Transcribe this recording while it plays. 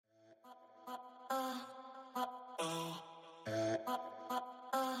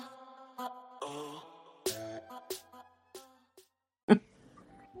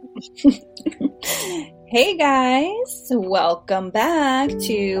Hey guys, welcome back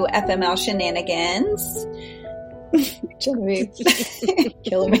to FML Shenanigans. Genevieve,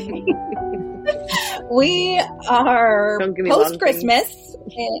 killing me. We are post-Christmas.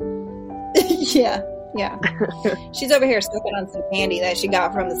 Yeah. She's over here sucking on some candy that she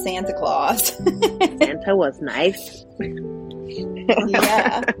got from the Santa Claus. Santa was nice.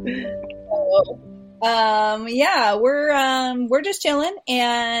 Yeah. We're just chilling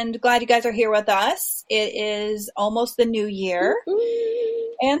and glad you guys are here with us. It is almost the new year.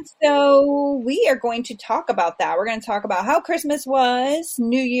 And so we are going to talk about that. We're going to talk about how Christmas was,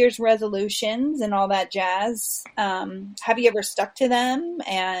 New Year's resolutions and all that jazz. Have you ever stuck to them?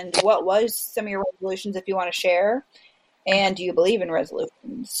 And what was some of your resolutions if you want to share? And do you believe in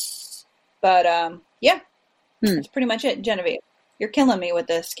resolutions? But that's pretty much it. Genevieve, you're killing me with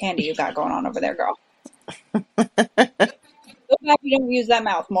this candy you got going on over there, girl. So glad you don't use that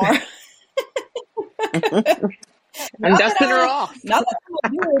mouth more. I'm dusting her off. Not that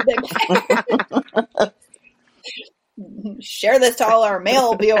I'm good. Share this to all our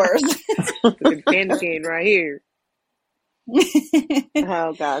male viewers. Good candy cane right here.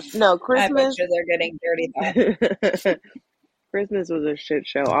 Oh gosh, no, Christmas. I bet you they're getting dirty though. Christmas was a shit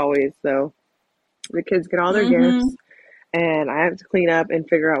show always. Though the kids get all their gifts, and I have to clean up and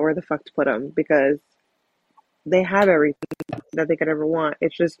figure out where the fuck to put them because they have everything that they could ever want.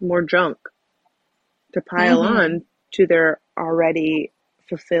 It's just more junk to pile on to their already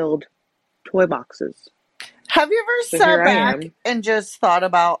fulfilled toy boxes. Have you ever sat back and just thought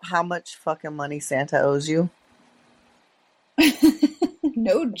about how much fucking money Santa owes you?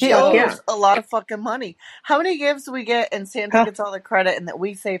 No joke. He owes a lot of fucking money. How many gifts we get and Santa gets all the credit and that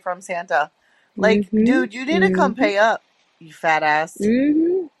we say from Santa? Like, dude, you need to come pay up, you fat ass.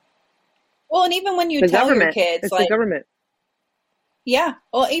 Well, and even when you tell your kids, it's like, the government. Yeah.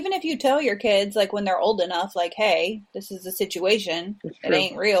 Well, even if you tell your kids, like, when they're old enough, like, hey, this is the situation. It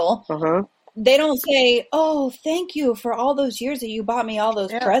ain't real. They don't say, oh, thank you for all those years that you bought me all those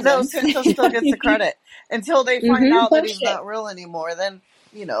presents. No, Santa still gets the credit. Until they find out that he's not real anymore, then,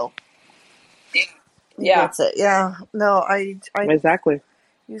 you know. Yeah. That's it. Yeah. No, I exactly.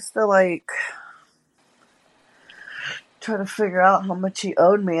 used to, like, try to figure out how much he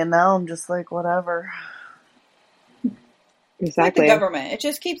owed me, and now I'm just like, whatever. Exactly. Like the government. It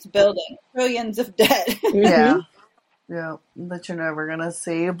just keeps building trillions of debt. Yeah, that you're never going to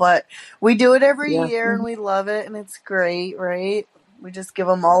see. But we do it every year, and we love it, and it's great, right? We just give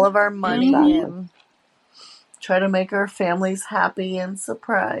them all of our money and try to make our families happy and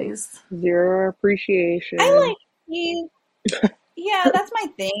surprised. Zero appreciation. I like these. Yeah, that's my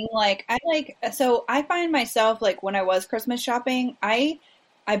thing. Like, so I find myself, like, when I was Christmas shopping, I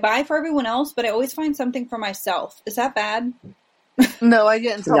buy for everyone else, but I always find something for myself. Is that bad? No, I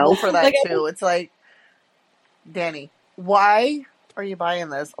get in trouble for that, too. It's like, Danny, why are you buying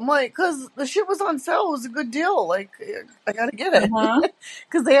this? I'm like, because the shit was on sale. It was a good deal. Like, I got to get it.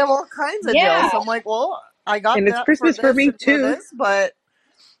 Because they have all kinds of deals. So I'm like, well, I got and that it's Christmas for me, too. This, but,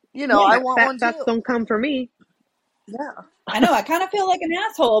 you know, I want one, too. Don't come for me. Yeah. I know, I kind of feel like an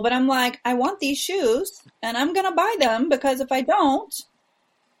asshole, but I'm like, I want these shoes, and I'm going to buy them, because if I don't,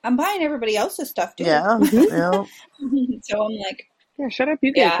 I'm buying everybody else's stuff, too. Yeah. So I'm like... Yeah, shut up,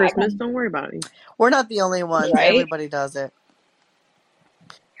 you get Christmas, don't worry about it. We're not the only ones, right? Everybody does it.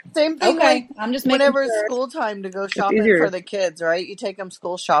 Same thing, like, I'm just whenever it's school time to go shopping for the kids, right? You take them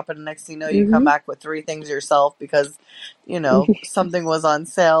school shopping, and next thing you know, you come back with 3 things yourself because, you know, something was on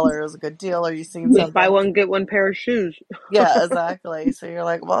sale or it was a good deal or you seen something. Buy one, get one pair of shoes. Yeah, exactly. So you're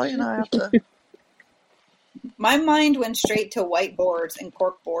like, well, you know, I have to... My mind went straight to whiteboards and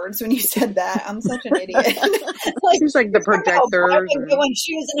cork boards when you said that. I'm such an idiot. Seems like the projectors. And...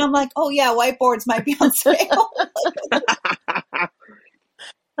 shoes, and I'm like, oh yeah, whiteboards might be on sale.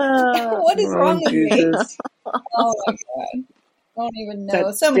 What is wrong with me? Oh my god. I don't even know.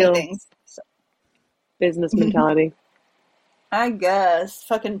 That's so many things. Business mentality. I guess.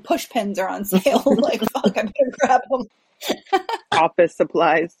 Fucking push pins are on sale. Like, fuck, I better grab them. Office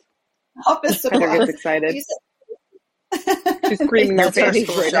supplies. Office supplies. Heather gets excited. She's screaming her panties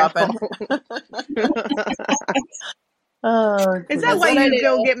right now. Is that why you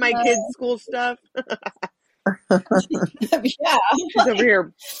go get my kids' school stuff? Yeah. She's over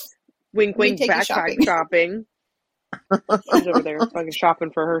here wink backpack shopping. She's over there fucking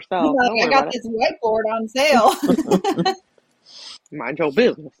shopping for herself. I got this whiteboard on sale. Mind your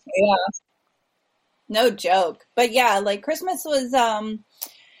business. Yeah. No joke. But yeah, like Christmas was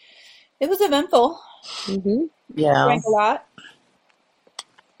it was eventful. Yeah. Drank a lot.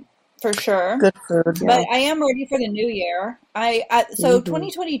 For sure. Good food. But I am ready for the new year. So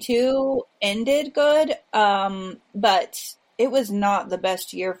 2022 ended good, but it was not the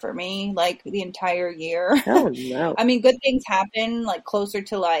best year for me, like the entire year. Oh no. I mean, good things happen like closer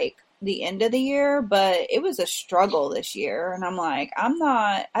to like the end of the year, but it was a struggle this year. And I'm like, I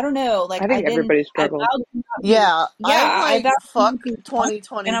don't know. Like I think everybody struggled. I'm like, fuck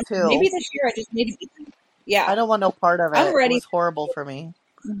 2022. And maybe this year I just need to be. Yeah. I don't want no part of it. I'm ready. It was horrible for me.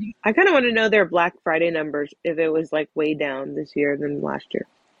 I kind of want to know their Black Friday numbers, if it was like way down this year than last year.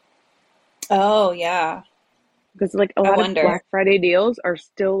 Oh, yeah. Because like a lot of Black Friday deals are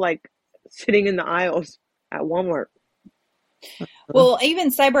still like sitting in the aisles at Walmart. Well, even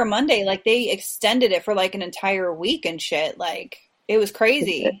Cyber Monday, like they extended it for like an entire week and shit. Like it was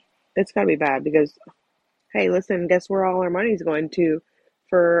crazy. It's gotta be bad because, hey, listen, guess where all our money's going to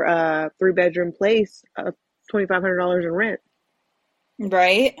for a 3-bedroom place, $2,500 in rent.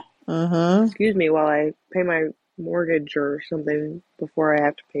 Right. Mm-hmm. Excuse me while I pay my mortgage or something before I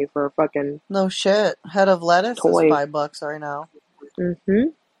have to pay for a fucking no shit. Head of lettuce toy. is $5 right now. Mm-hmm.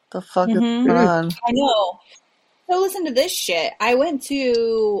 The fuck is going on? I know. So listen to this shit. I went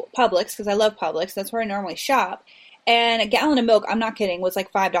to Publix because I love Publix. That's where I normally shop. And a gallon of milk, I'm not kidding, was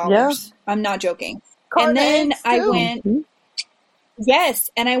like $5. Yeah. I'm not joking. And then I went, yes,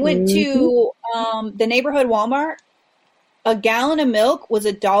 and I went to the neighborhood Walmart. A gallon of milk was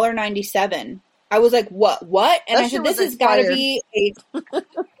 $1.97. I was like, what? And I said, this has got to be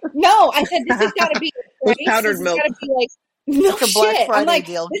no, I said, this has got to be a price. Powdered milk. This has got to be like, no it's a Black shit. Friday I'm like,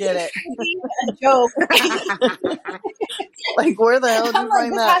 deal. This Get is it. a joke. Like, where the hell did you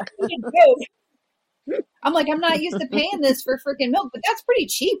find that? I'm like, I'm not used to paying this for freaking milk, but that's pretty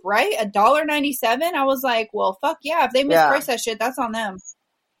cheap, right? $1.97. I was like, well, fuck yeah. If they misprice that shit, that's on them.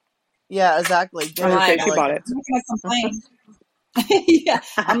 Yeah, exactly. I'm gonna say she bought it. I'm not gonna complain. Yeah,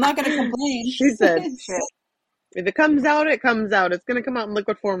 I'm not gonna complain. She said, if it comes out, it comes out. It's gonna come out in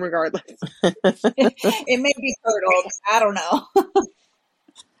liquid form regardless. It may be curdled. I don't know.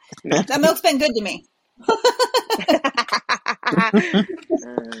 That milk's been good to me.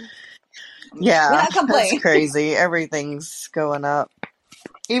 Yeah, that's crazy. Everything's going up.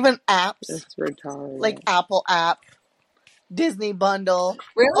 Even apps. That's retarded. Like Apple app, Disney bundle.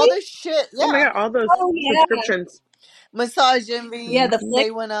 Really? All this shit. Yeah. Oh my God, all those subscriptions. Massage Envy. Yeah,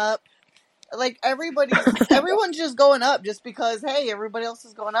 they went up. Like everyone's just going up just because, hey, everybody else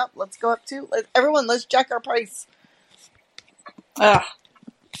is going up. Let's go up too. Let's check our price. Can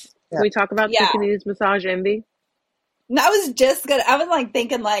we talk about Tiffany's Massage Envy? I was like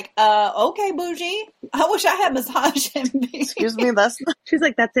thinking like, okay, bougie. I wish I had Massage Envy. Excuse me, she's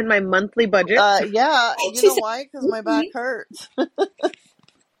like, that's in my monthly budget. Yeah, you know why? Because my back hurts.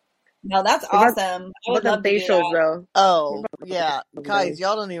 No, that's awesome. I would love facials though. Oh yeah, guys,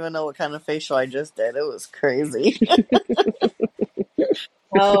 y'all don't even know what kind of facial I just did. It was crazy. It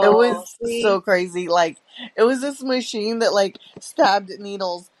was so crazy. Like it was this machine that like stabbed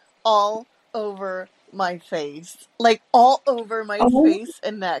needles all over my face, like all over my face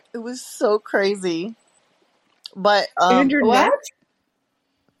and neck. It was so crazy. But and your neck?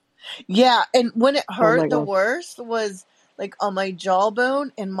 Yeah, and when it hurt the worst was like on my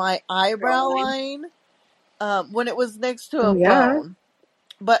jawbone and my eyebrow line, when it was next to a bone.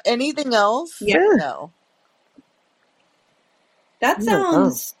 But anything else, no. That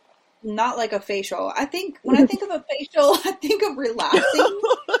sounds not like a facial. I think when I think of a facial, I think of relaxing,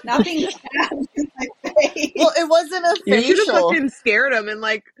 not being stabbed in my face. Well, it wasn't a facial. You should have fucking scared him and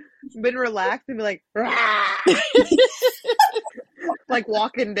like been relaxed and be like, like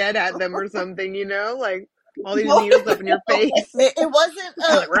Walking Dead at them or something, you know, like all these needles up in your face. It wasn't.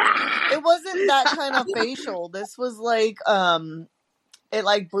 It wasn't that kind of facial. This was like it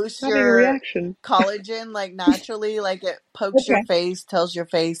like boosts your collagen like naturally, like it pokes your face, tells your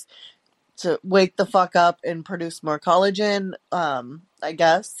face to wake the fuck up and produce more collagen. I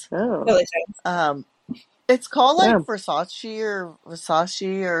guess. It's called like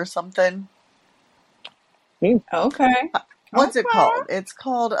Versace or something. Okay. What's it called? It's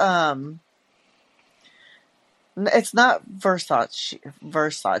called it's not Versace. It's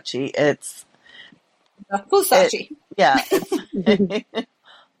Versace. It's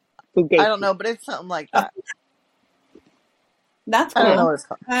I don't know, but it's something like that. That's cool. I don't know what it's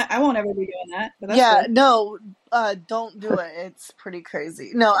called. I won't ever be doing that. But that's cool. No, don't do it. It's pretty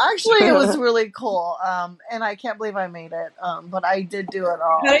crazy. No, actually, it was really cool. And I can't believe I made it. But I did do it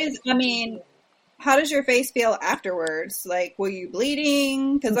all. How does your face feel afterwards? Like, were you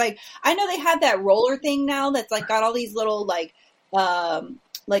bleeding? Because, like, I know they have that roller thing now that's like got all these little little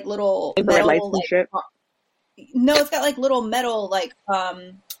metal, lights and shit. No, it's got like little metal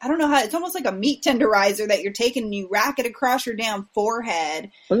I don't know how, it's almost like a meat tenderizer that you're taking and you rack it across your damn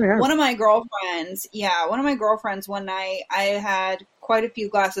forehead. Oh, yeah. One of my girlfriends one night, I had quite a few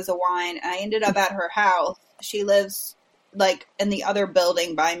glasses of wine. I ended up at her house. She lives like in the other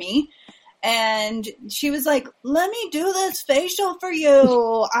building by me. And she was like, let me do this facial for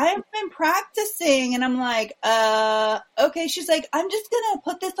you. I've been practicing. And I'm like, okay. She's like, I'm just going to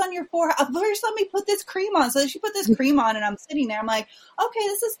put this on your forehead. First, let me put this cream on. So she put this cream on and I'm sitting there. I'm like, okay,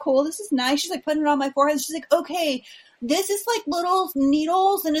 this is cool. This is nice. She's like putting it on my forehead. She's like, okay, this is like little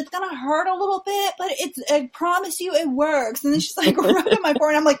needles and it's going to hurt a little bit, but I promise you it works. And then she's like rubbing my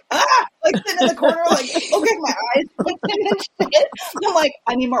forehead. I'm like, like sitting in the corner, like, okay, my eyes twitching and shit. And I'm like,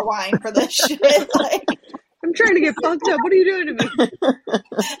 I need more wine for this shit. Like, I'm trying to get fucked up. What are you doing to me? I'm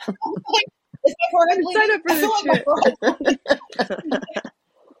like, is my forehead bleeding? Sign up for this shit.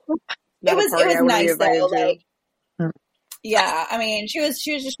 It was nice though. Like, yeah, I mean, she was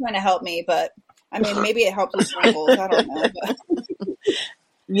just trying to help me, but I mean, maybe it helped with wrinkles. I don't know. But.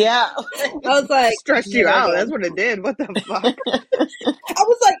 Yeah. I was like, stressed you out. That's what it did. What the fuck? I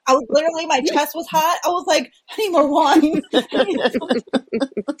was literally, my chest was hot. I was like, I need more wine.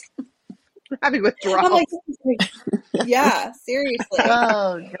 Having withdrawals. I'm like, yeah, seriously.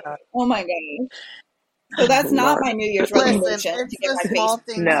 Oh, God. Oh, my God. So that's not my New Year's resolution. Listen, it's the small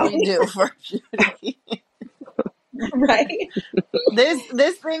things we do for beauty. Right?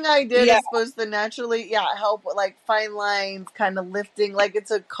 This thing I did is supposed to naturally, help with like fine lines, kind of lifting. Like it's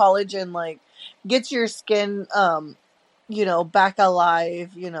a collagen, like gets your skin, back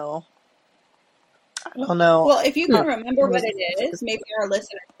alive. I don't know. Well, if you can remember what it is, maybe our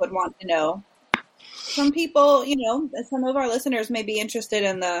listeners would want to know. Some people, some of our listeners may be interested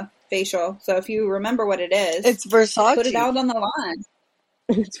in the facial. So if you remember what it is, it's Versace. Put it out on the line.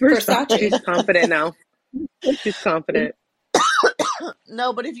 It's Versace. She's confident now. She's confident.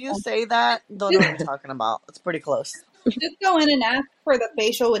 No, but if you say that, don't know what I'm talking about. It's pretty close. Just go in and ask for the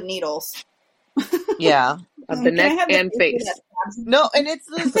facial with needles. Yeah. Of the neck and face. No, and it's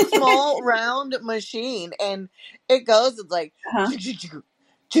this small round machine, and it goes, it's like, oh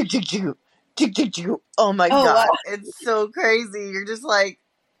my God. Wow. It's so crazy. You're just like,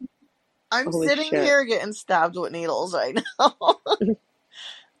 I'm Holy sitting shit. Here getting stabbed with needles right now.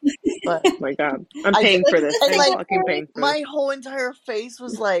 But oh my God, I'm paying for this. I'm like, fucking paying for my whole entire face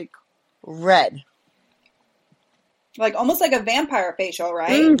was like red, like almost like a vampire facial,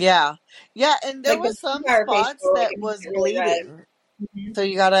 right? Yeah, and there like was some spots that was really bleeding, so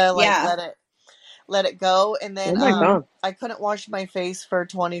you gotta let it go. And then I couldn't wash my face for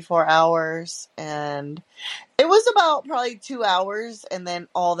 24 hours, and it was about probably 2 hours, and then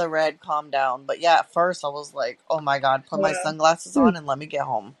all the red calmed down. But yeah, at first I was like, oh my God, put my sunglasses on and let me get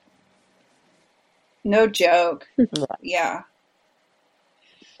home. No joke. Yeah.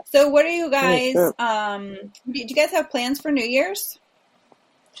 So what are you guys, do you guys have plans for New Year's?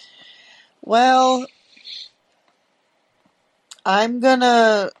 Well, I'm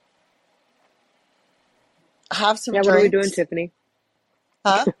gonna have some drinks. What are we doing, Tiffany?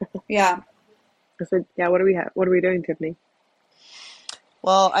 Huh? Yeah. I said, what are we doing, Tiffany?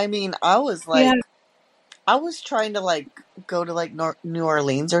 Well, I mean, I was like, I was trying to like go to like New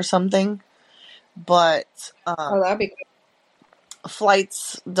Orleans or something, but that'd be good.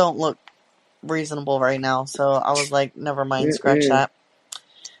 Flights don't look reasonable right now, so I was like, never mind, scratch that.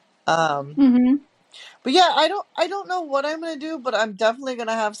 But yeah, I don't know what I'm gonna do, but I'm definitely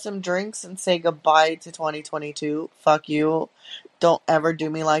gonna have some drinks and say goodbye to 2022. Fuck you. Don't ever do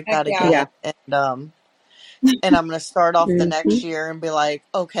me like that again. And I'm gonna start off the next year and be like,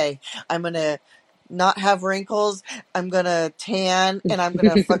 okay, I'm gonna not have wrinkles, I'm gonna tan, and I'm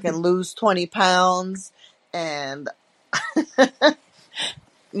gonna fucking lose 20 pounds, and all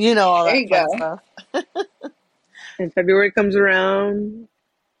that fun stuff. And February comes around.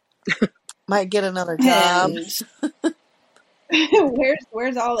 Might get another job.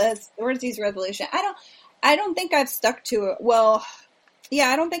 Where's all this? Where's these resolutions? I don't think I've stuck to it. Well, yeah,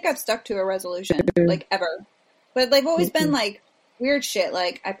 I don't think I've stuck to a resolution like ever. But they've always been like weird shit.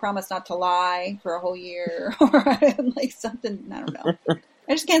 Like I promise not to lie for a whole year, or like something. I don't know.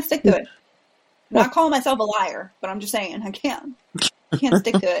 I just can't stick to it. I'm not calling myself a liar, but I'm just saying I can't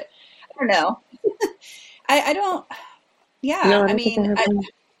stick to it. I don't know. I don't. Yeah, no, I mean,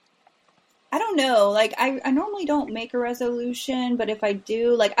 I don't know. Like I normally don't make a resolution, but if I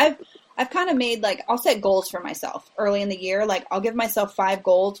do, like I've kind of made like, I'll set goals for myself early in the year. Like I'll give myself 5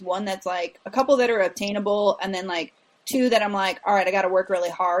 goals. One that's like a couple that are obtainable, and then like 2 that I'm like, all right, I got to work really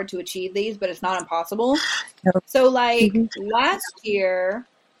hard to achieve these, but it's not impossible. So like last year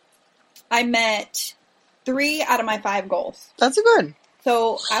I met 3 out of my 5 goals. That's good.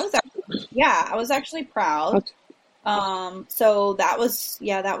 So I was actually proud. So that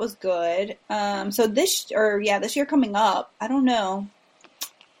was good. So this year coming up, I don't know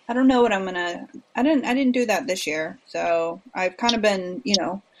what I didn't do that this year. So I've kind of been,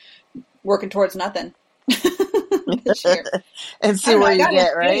 working towards nothing this year. And see where you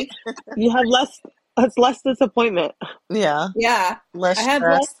get, right? You have less disappointment. Yeah. Yeah. Less I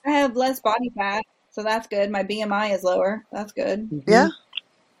stress. have less body fat, so that's good. My BMI is lower. That's good. Mm-hmm. Yeah.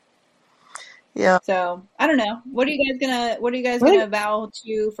 Yeah. So I don't know. What are you guys gonna vow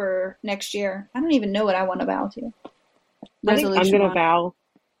to for next year? I don't even know what I want to vow to. I think I'm gonna vow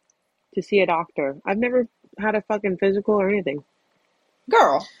to see a doctor. I've never had a fucking physical or anything.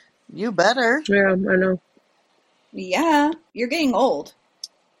 Girl. You better. Yeah, I know. Yeah. You're getting old.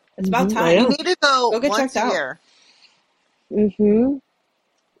 It's about time. You need to go get once checked a year. Mm-hmm.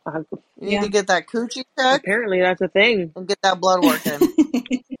 You need to get that coochie check. Apparently that's a thing. And get that blood working.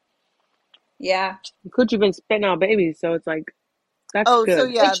 Yeah. Coochie been spitting out babies, so it's like, that's good. So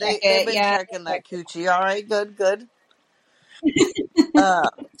yeah, they've been checking that coochie. All right, good.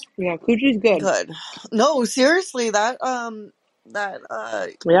 Yeah, coochie's good. Good. No, seriously, that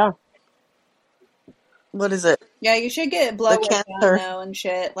yeah. What is it? Yeah, you should get blood work done though and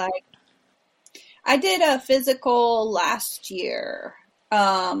shit. Like, I did a physical last year.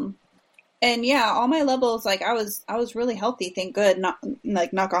 And yeah, all my levels, like I was really healthy, thank good. Not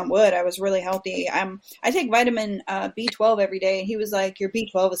like knock on wood, I was really healthy. I take vitamin B12 every day, and he was like, "Your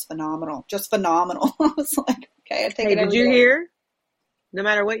B12 is phenomenal, just phenomenal." I was like, "Okay, I take it every day." Did you hear? No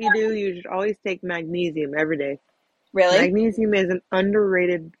matter what you do, you should always take magnesium every day. Really? Magnesium is an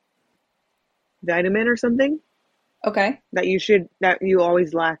underrated vitamin or something. Okay. That you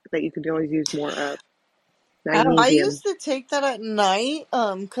always lack, that you could always use more of. Magnesium. I used to take that at night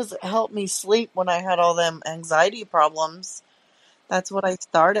because it helped me sleep when I had all them anxiety problems. That's what I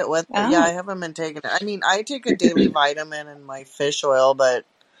started with. But yeah, I haven't been taking it. I mean, I take a daily vitamin and my fish oil, but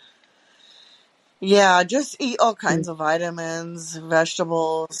yeah, just eat all kinds of vitamins,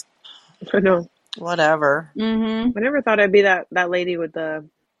 vegetables. I know. Whatever. Mm-hmm. I never thought I'd be that lady with the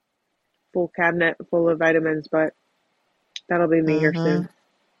full cabinet full of vitamins, but that'll be me here soon.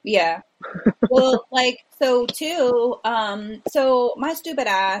 Yeah. Well, like, so too, so my stupid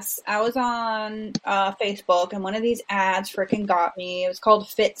ass, I was on Facebook, and one of these ads freaking got me. It was called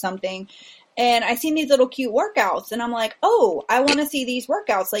Fit something. And I seen these little cute workouts, and I'm like, oh, I want to see these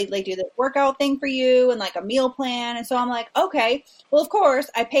workouts. Like, they do this workout thing for you and like a meal plan. And so I'm like, okay, well, of course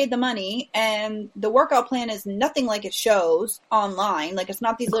I paid the money, and the workout plan is nothing like it shows online. Like, it's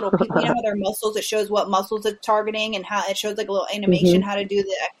not these little people, you know how their muscles, it shows what muscles it's targeting and how it shows like a little animation, how to do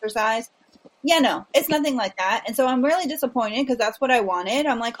the exercise. Yeah, no, it's nothing like that. And so I'm really disappointed because that's what I wanted.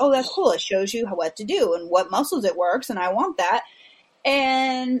 I'm like, oh, that's cool. It shows you what to do and what muscles it works. And I want that.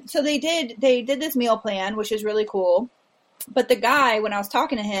 And so they did this meal plan, which is really cool. But the guy, when I was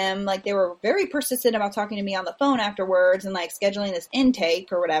talking to him, like, they were very persistent about talking to me on the phone afterwards and like scheduling this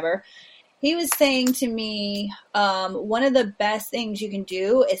intake or whatever. He was saying to me, one of the best things you can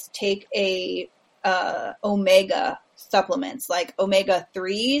do is take a omega supplements, like omega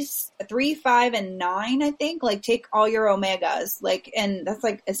 3s, 3, 5, and 9, I think. Like, take all your omegas, like, and that's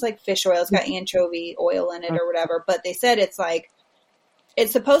like, it's like fish oil. It's got anchovy oil in it or whatever. But they said it's like,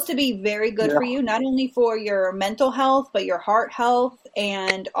 it's supposed to be very good for you, not only for your mental health, but your heart health.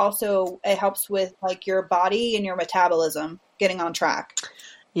 And also it helps with like your body and your metabolism getting on track.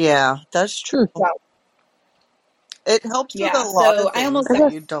 Yeah, that's true. So, it helps with a lot of things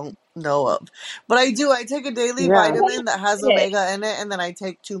that you don't know of. But I take a daily vitamin that has omega in it, and then I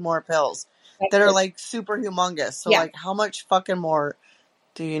take 2 more pills that are like super humongous. So like, how much fucking more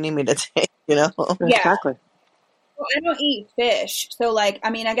do you need me to take, you know? Exactly. Well, I don't eat fish. So like,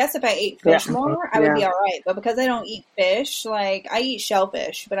 I mean, I guess if I ate fish more, I would be all right. But because I don't eat fish, like, I eat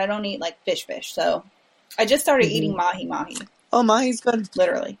shellfish, but I don't eat like fish. So I just started eating mahi. Oh, mahi's good.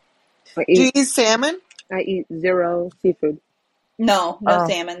 Literally. Do you eat salmon? I eat 0 seafood. No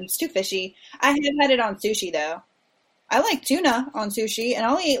salmon. It's too fishy. I have had it on sushi though. I like tuna on sushi, and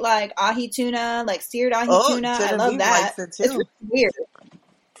I'll eat like ahi tuna, like seared ahi tuna. I love that. It's really weird.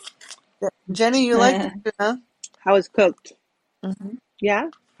 Jenny, you like tuna? How it's cooked. Yeah.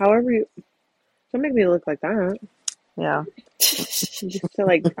 However you, don't make me look like that. Yeah. Just to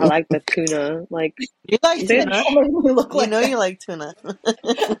like, I like the tuna. Like, you like tuna. You like tuna.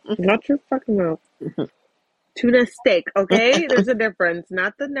 Not your fucking mouth. Tuna steak, okay? There's a difference.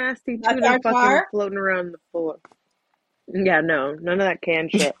 Not the nasty tuna fucking floating around the floor. Yeah, no. None of that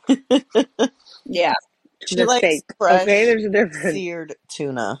canned shit. Yeah. Tuna steak. Okay, there's a difference. Seared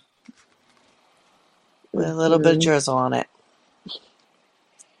tuna. With a little bit of drizzle on it.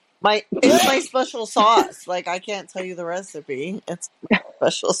 It's my special sauce. Like, I can't tell you the recipe. It's my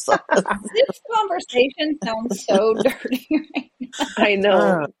special sauce. This conversation sounds so dirty right now. I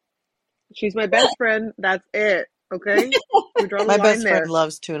know. She's my best friend. That's it. Okay? We draw the my line best there. friend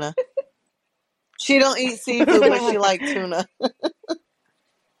loves tuna. She don't eat seafood, but she likes tuna.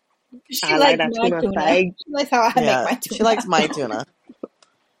 She likes my tuna. She likes how I make my tuna. She likes my tuna.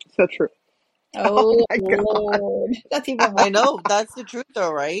 So true. Oh my Lord. That's even worse. I know. That's the truth,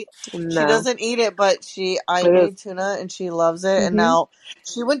 though, right? No. She doesn't eat it, but I made tuna and she loves it. And now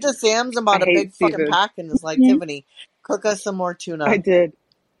she went to Sam's and bought a big fucking pack and is like, Tiffany, cook us some more tuna. I did.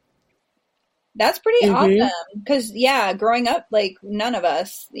 That's pretty awesome. Because, growing up, like, none of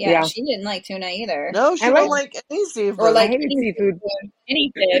us, she didn't like tuna either. No, she don't like any seafood. Or like I hated seafood.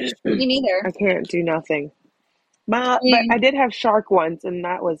 Any fish. Me neither. I can't do nothing. But I did have shark once, and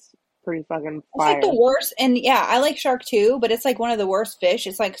that was pretty fucking fire. It's like the worst. And, I like shark too, but it's like one of the worst fish.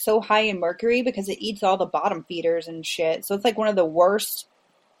 It's like so high in mercury because it eats all the bottom feeders and shit. So it's like one of the worst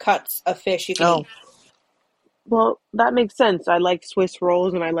cuts of fish you can eat. Well, that makes sense. I like Swiss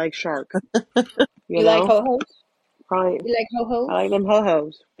rolls and I like shark. You like ho-hos? Probably. You like ho-hos? I like them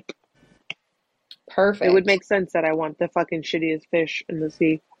ho-hos. Perfect. It would make sense that I want the fucking shittiest fish in the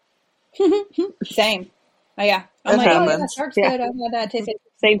sea. Same. Oh, yeah. I'm like, shark's good. I've had that taste.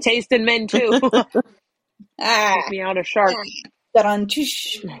 Same taste in men, too. Take me out of shark.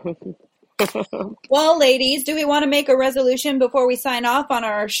 Well, ladies, do we want to make a resolution before we sign off on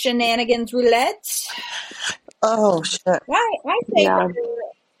our shenanigans roulette? Oh, shit. I say for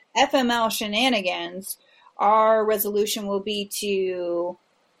FML shenanigans, our resolution will be to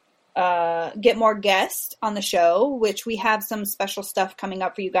get more guests on the show, which we have some special stuff coming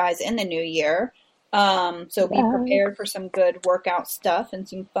up for you guys in the new year. So be prepared for some good workout stuff and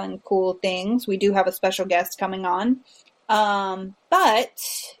some fun, cool things. We do have a special guest coming on. But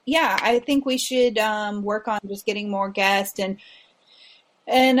I think we should, work on just getting more guests and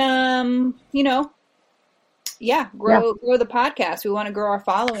grow the podcast. We want to grow our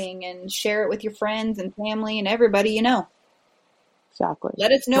following and share it with your friends and family and everybody, you know. Exactly.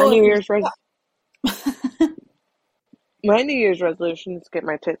 Let us know. My New Year's resolution is to get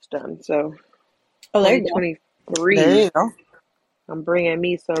my tits done. So, there you 2023. There you go. I'm bringing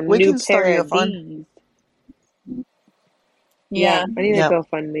me some new pair of these. Yeah. I need a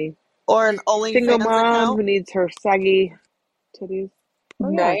GoFundMe. Or an OnlyFans single mom account who needs her saggy titties. Oh,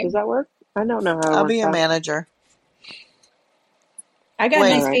 yeah. Does that work? I don't know how. I'll be a manager. I got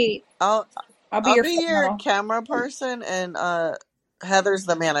nice feet. I'll be your camera person, and Heather's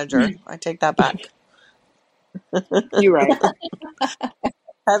the manager. I take that back. You're right.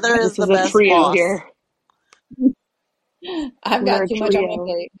 Heather is the best trio boss. Here. I've got too much on my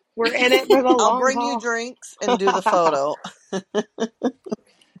plate. We're in it for the long I'll bring haul. you drinks and do the photo.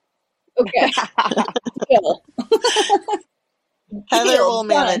 Okay. Heather will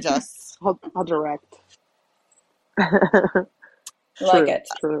manage us. I'll direct. Like it.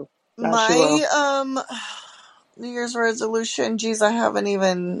 True. My New Year's resolution, geez, I haven't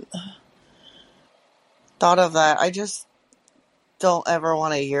even thought of that. I just don't ever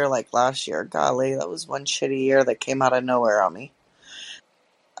want a year like last year. Golly, that was one shitty year that came out of nowhere on me.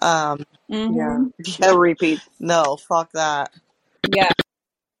 No repeat. No, fuck that. Yeah.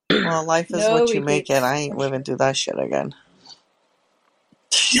 Well, life is what you make it. I ain't living through that shit again.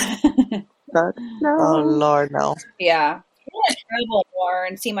 No. Oh, Lord, no. Yeah. I want to travel more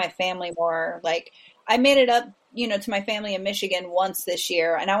and see my family more. Like, I made it up, to my family in Michigan once this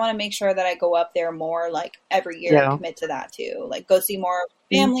year, and I want to make sure that I go up there more, like, every year and commit to that, too. Like, go see more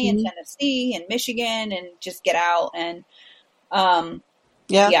family in Tennessee and Michigan and just get out and,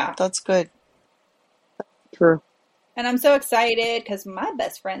 yeah, that's good. True. And I'm so excited because my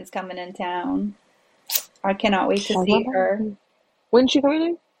best friend's coming in town. I cannot wait to see her. When's she coming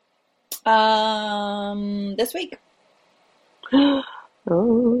in? This week.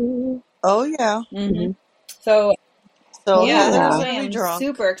 Oh yeah. Mm-hmm. So I'm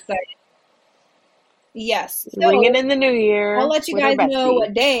super excited. Yes. So, ringing in the new year. I'll let you guys know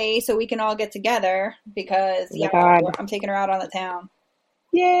what day so we can all get together because I'm taking her out on the town.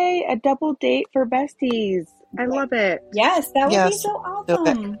 Yay, a double date for besties. I love it. Yes, that would be so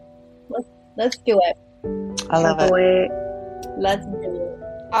awesome. Let's do it. I love it. Let's do it.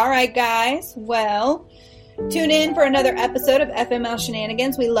 All right, guys. Well, tune in for another episode of FML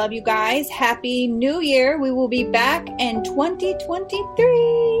Shenanigans. We love you guys. Happy New Year. We will be back in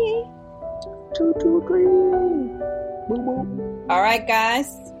 2023. 223. All right, guys.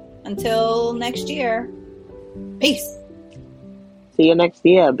 Until next year. Peace. See you next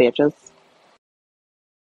year, bitches.